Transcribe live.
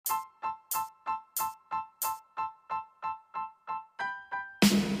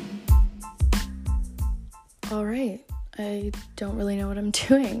All right, I don't really know what I'm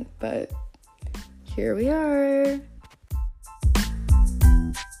doing, but here we are.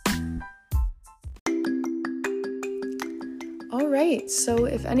 All right, so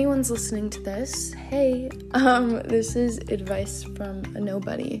if anyone's listening to this, hey, this is advice from a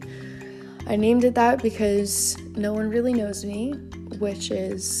nobody. I named it that because no one really knows me, which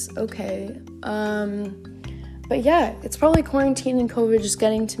is okay. But yeah, it's probably quarantine and COVID just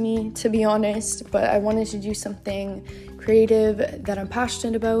getting to me, to be honest, but I wanted to do something creative that I'm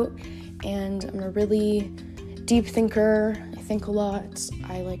passionate about, and I'm a really deep thinker. I think a lot.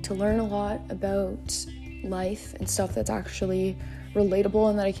 I like to learn a lot about life and stuff that's actually relatable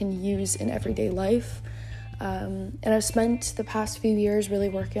and that I can use in everyday life. And I've spent the past few years really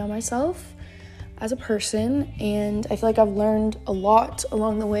working on myself as a person, and I feel like I've learned a lot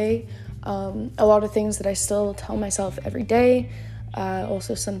along the way. A lot of things that I still tell myself every day,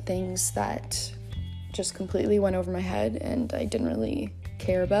 also some things that just completely went over my head and I didn't really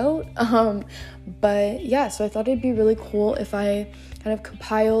care about. But yeah, so I thought it'd be really cool if I kind of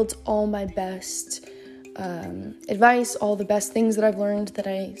compiled all my best advice, all the best things that I've learned that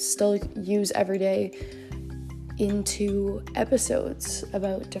I still use every day into episodes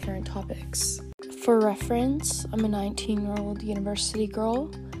about different topics. For reference, I'm a 19-year-old university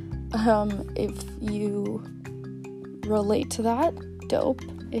girl. If you relate to that, dope.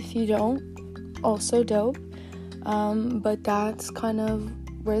 If you don't, also dope. But that's kind of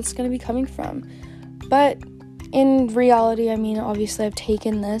where it's going to be coming from. But in reality, I mean, obviously I've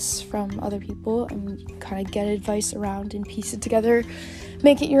taken this from other people and you kind of get advice around and piece it together,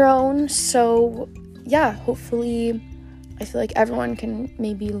 make it your own. So yeah, hopefully I feel like everyone can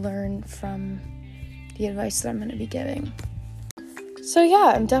maybe learn from the advice that I'm going to be giving. So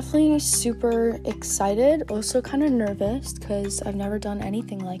yeah, I'm definitely super excited, also kind of nervous because I've never done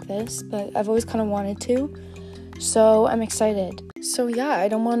anything like this, but I've always kind of wanted to, so I'm excited. So yeah, I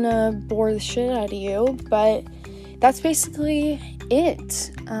don't want to bore the shit out of you, but that's basically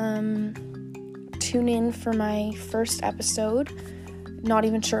it. Tune in for my first episode. Not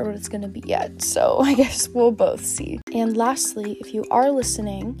even sure what it's going to be yet, so I guess we'll both see. And lastly, if you are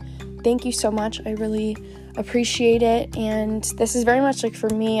listening, thank you so much. I really appreciate it, and this is very much like for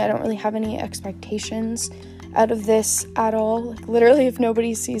me, I don't really have any expectations out of this at all. Like literally, if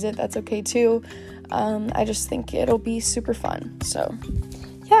nobody sees it, that's okay too. I just think it'll be super fun. So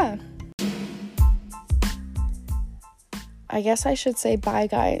yeah, I guess I should say bye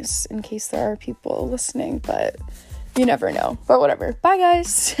guys in case there are people listening, but you never know. But whatever, bye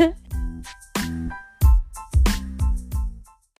guys.